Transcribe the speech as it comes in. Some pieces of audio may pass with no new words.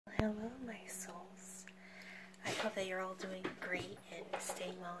Hello, my souls. I hope that you're all doing great and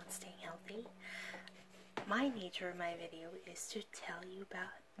staying well and staying healthy. My nature of my video is to tell you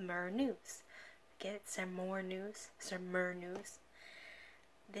about Myrrh news. Get some more news, some Myrrh news.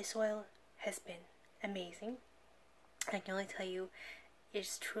 This oil has been amazing. I can only tell you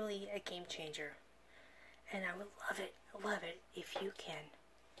it's truly a game changer. And I would love it if you can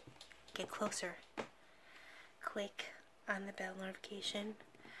get closer. Click on the bell notification.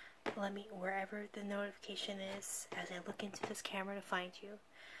 Let me, wherever the notification is, as I look into this camera to find you,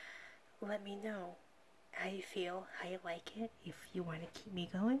 let me know how you feel, how you like it, if you want to keep me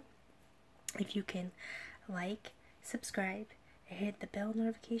going. If you can like, subscribe, and hit the bell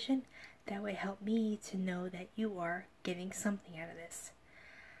notification, that would help me to know that you are getting something out of this.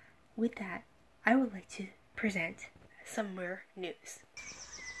 With that, I would like to present some Myrrh news.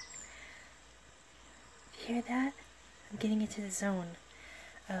 Hear that? I'm getting into the zone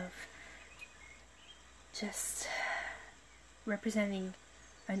of just representing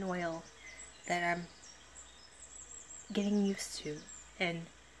an oil that I'm getting used to and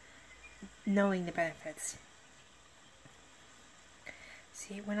knowing the benefits.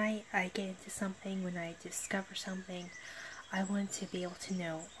 See, when I get into something, when I discover something, I want to be able to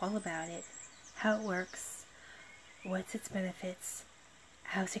know all about it, how it works, what's its benefits,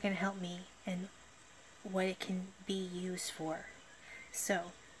 how's it going to help me, and what it can be used for.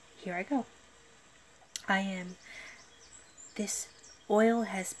 So, here I go. This oil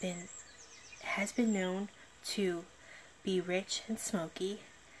has been known to be rich and smoky.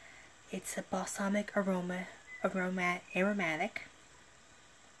 It's a balsamic aromatic.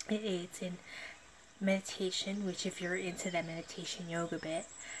 It aids in meditation, which if you're into that meditation yoga bit,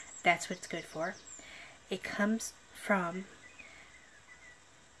 that's what it's good for. It comes from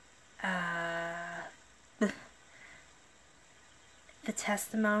the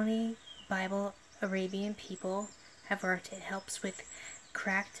testimony Bible Arabian people have worked. It helps with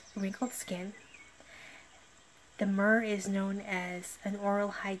cracked, wrinkled skin. The myrrh is known as an oral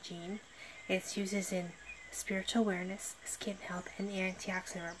hygiene. It's used in spiritual awareness, skin health, and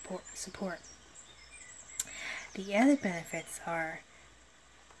antioxidant support. The other benefits are,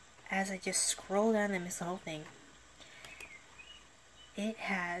 as I just scroll down and miss the whole thing, it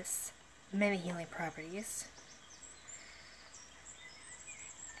has many healing properties.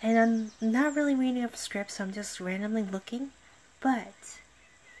 And I'm not really reading off a script, so I'm just randomly looking, but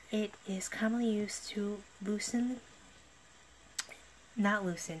it is commonly used to boost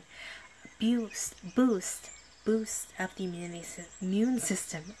up the immune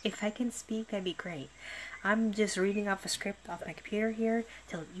system. If I can speak, that'd be great. I'm just reading off a script off my computer here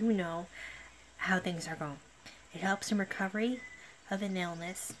to let you know how things are going. It helps in recovery of an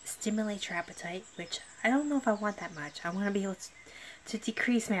illness, stimulates your appetite, which I don't know if I want that much. I want to be able to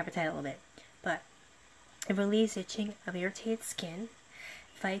decrease my appetite a little bit. But it relieves itching of irritated skin,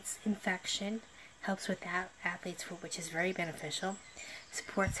 fights infection, helps with athlete's foot, which is very beneficial,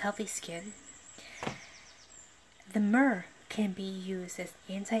 supports healthy skin. The myrrh can be used as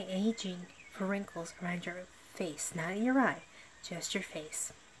anti-aging for wrinkles around your face, not in your eye, just your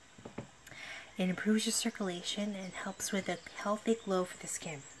face. It improves your circulation and helps with a healthy glow for the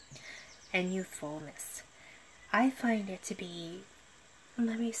skin and youthfulness. I find it to be,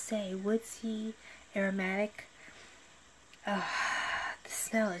 let me say, woodsy, aromatic. The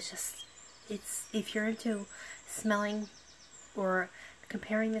smell is just, if you're into smelling or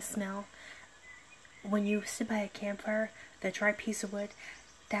comparing the smell, when you sit by a campfire, the dry piece of wood,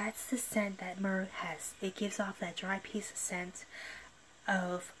 that's the scent that myrrh has. It gives off that dry piece of scent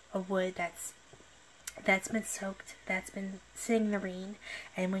of a wood that's been soaked, that's been sitting in the rain,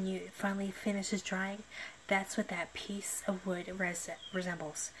 and when you finally finishes drying, that's what that piece of wood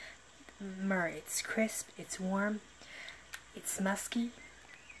resembles. Myrrh, it's crisp, it's warm, it's musky,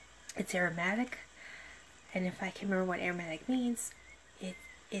 it's aromatic, and if I can remember what aromatic means,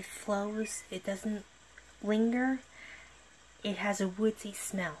 it flows, it doesn't linger, it has a woodsy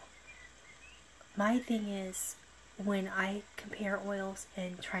smell. My thing is, when I compare oils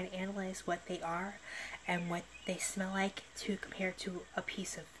and try to analyze what they are and what they smell like to compare to a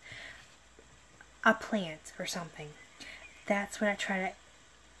piece of a plant or something, that's when I try to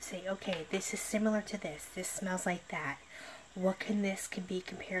say, okay, this is similar to this smells like that, what can be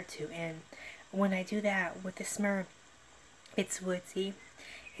compared to? And when I do that with this myrrh, it's woodsy,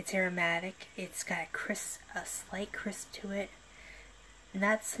 it's aromatic, it's got a slight crisp to it.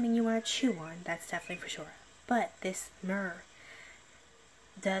 Not something you want to chew on, that's definitely for sure. But this myrrh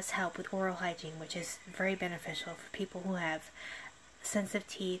does help with oral hygiene, which is very beneficial for people who have sensitive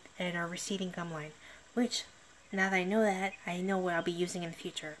teeth and are receding gum line, which, now that I know what I'll be using in the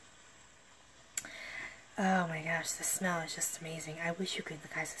future. Oh my gosh, the smell is just amazing. I wish you guys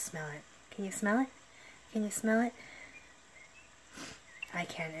could smell it. Can you smell it? Can you smell it? I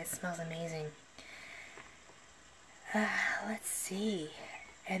can. It smells amazing. Let's see.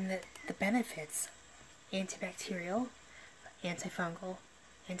 And the benefits: antibacterial, antifungal,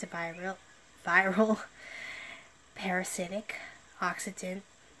 viral, parasitic, antioxidant.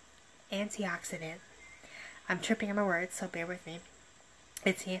 I'm tripping on my words, so bear with me.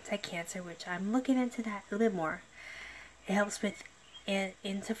 It's anti-cancer, which I'm looking into that a little more. It helps with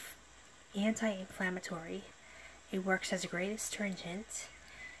anti-inflammatory. It works as a great astringent.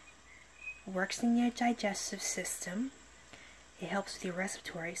 Works in your digestive system. It helps with your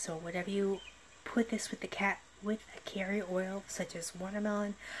respiratory. So whatever you put this with with a carrier oil, such as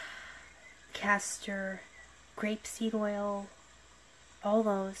watermelon, castor, grapeseed oil, all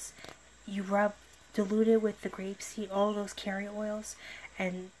those, you dilute it with the grapeseed, all those carrier oils,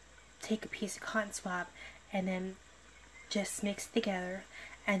 and take a piece of cotton swab and then just mix it together,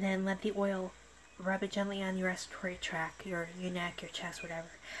 and then let the oil rub it gently on your respiratory tract, your neck, your chest, whatever.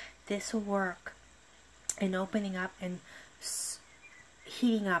 This will work in opening up and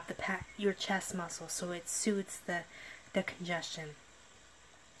heating up your chest muscles, so it soothes the congestion.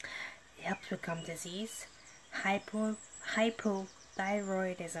 It helps with gum disease,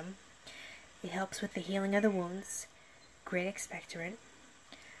 hypothyroidism. It helps with the healing of the wounds, great expectorant,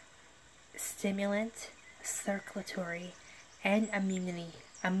 stimulant, circulatory, and immunity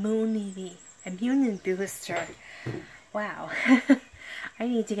booster. Wow. I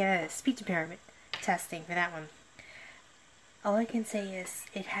need to get a speech impairment testing for that one. All I can say is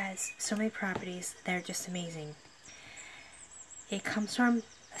it has so many properties that are just amazing. It comes from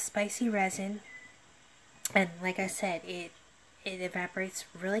a spicy resin, and like I said, it evaporates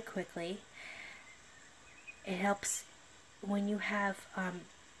really quickly. It helps when you have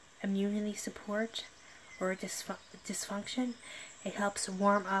immunity support or dysfunction. It helps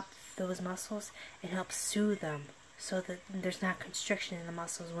warm up those muscles. It helps soothe them so that there's not constriction in the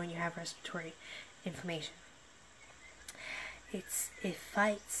muscles when you have respiratory inflammation.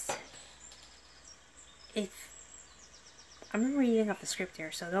 I'm reading off the script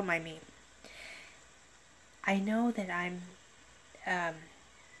here, so don't mind me. I know that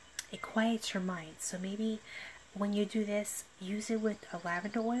it quiets your mind, so maybe when you do this, use it with a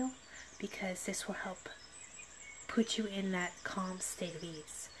lavender oil, because this will help put you in that calm state of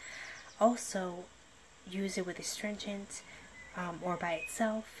ease. Also, use it with astringent or by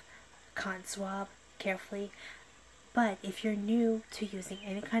itself, cotton swab carefully. But if you're new to using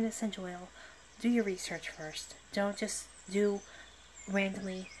any kind of essential oil, do your research first. Don't just do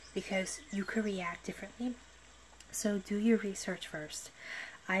randomly, because you could react differently. So do your research first.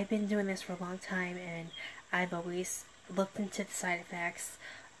 I've been doing this for a long time, and I've always looked into the side effects,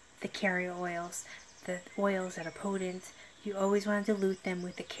 the carrier oils, the oils that are potent. You always want to dilute them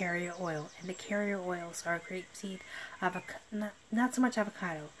with the carrier oil, and the carrier oils are grapeseed, not so much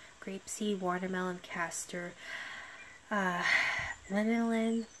avocado, grapeseed, watermelon, castor,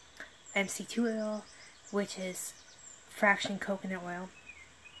 linolene, MCT oil, which is fraction coconut oil.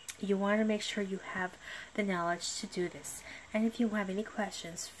 You want to make sure you have the knowledge to do this. And if you have any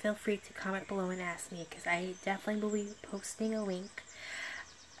questions, feel free to comment below and ask me, because I definitely will be posting a link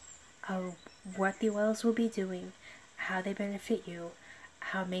of what the oils will be doing, how they benefit you,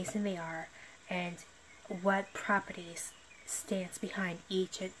 how amazing they are, and what properties stands behind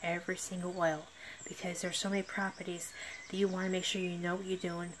each and every single oil, because there's so many properties that you want to make sure you know what you're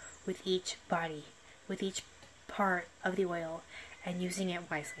doing with each body, with each part of the oil, and using it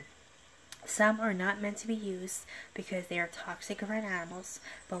wisely. Some are not meant to be used because they are toxic around animals,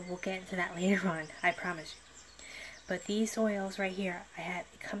 but we'll get into that later on, I promise you. But these oils right here, it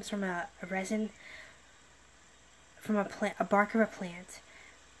comes from a resin, from a bark of a plant.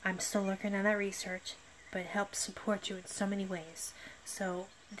 I'm still working on that research, but it helps support you in so many ways. So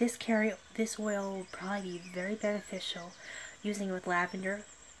this oil will probably be very beneficial using it with lavender.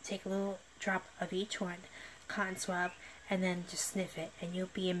 Take a little drop of each one, cotton swab, and then just sniff it, and you'll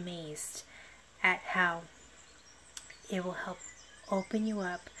be amazed at how it will help open you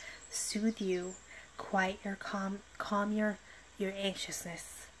up, soothe you, quiet your calm your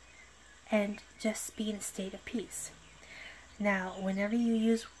anxiousness, and just be in a state of peace. Now, whenever you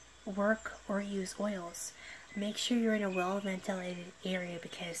use oils, make sure you're in a well-ventilated area,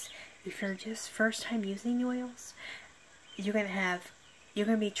 because if you're just first time using the oils, you're gonna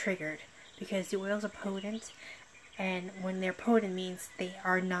be triggered, because the oils are potent, and when they're potent means they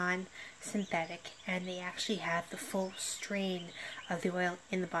are non-synthetic, and they actually have the full strain of the oil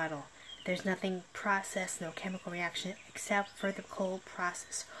in the bottle. There's nothing processed, no chemical reaction, except for the cold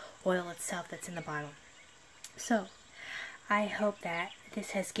processed oil itself that's in the bottle. So, I hope that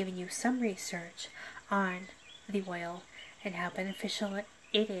this has given you some research on the oil and how beneficial it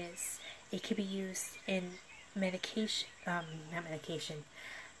is. It can be used in medication, not medication,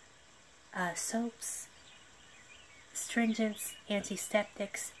 soaps, astringents,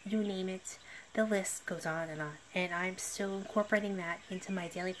 antiseptics, you name it. The list goes on. And I'm still incorporating that into my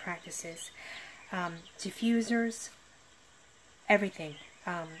daily practices. Diffusers, everything.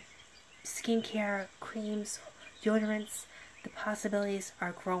 Skincare, creams, deodorants, the possibilities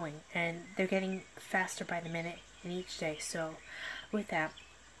are growing and they're getting faster by the minute in each day. So with that,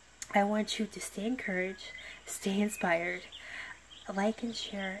 I want you to stay encouraged, stay inspired, like and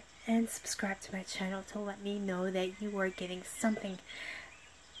share, and subscribe to my channel to let me know that you are getting some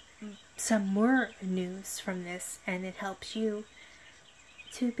more news from this, and it helps you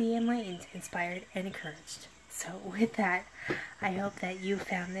to be enlightened, inspired, and encouraged. So with that, I hope that you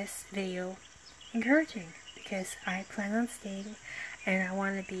found this video encouraging, because I plan on staying and I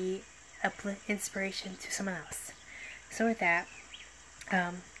want to be an inspiration to someone else. So with that,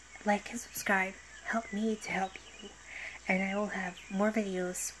 like and subscribe, help me to help you, and I will have more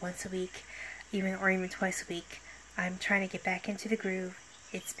videos once a week, or even twice a week. I'm trying to get back into the groove.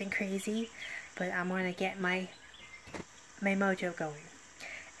 It's been crazy, but I'm going to get my mojo going,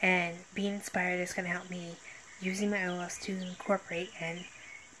 and being inspired is going to help me using my oils to incorporate and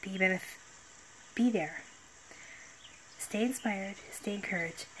be there. Stay inspired, stay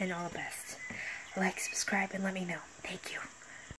encouraged, and all the best. Like, subscribe, and let me know. Thank you.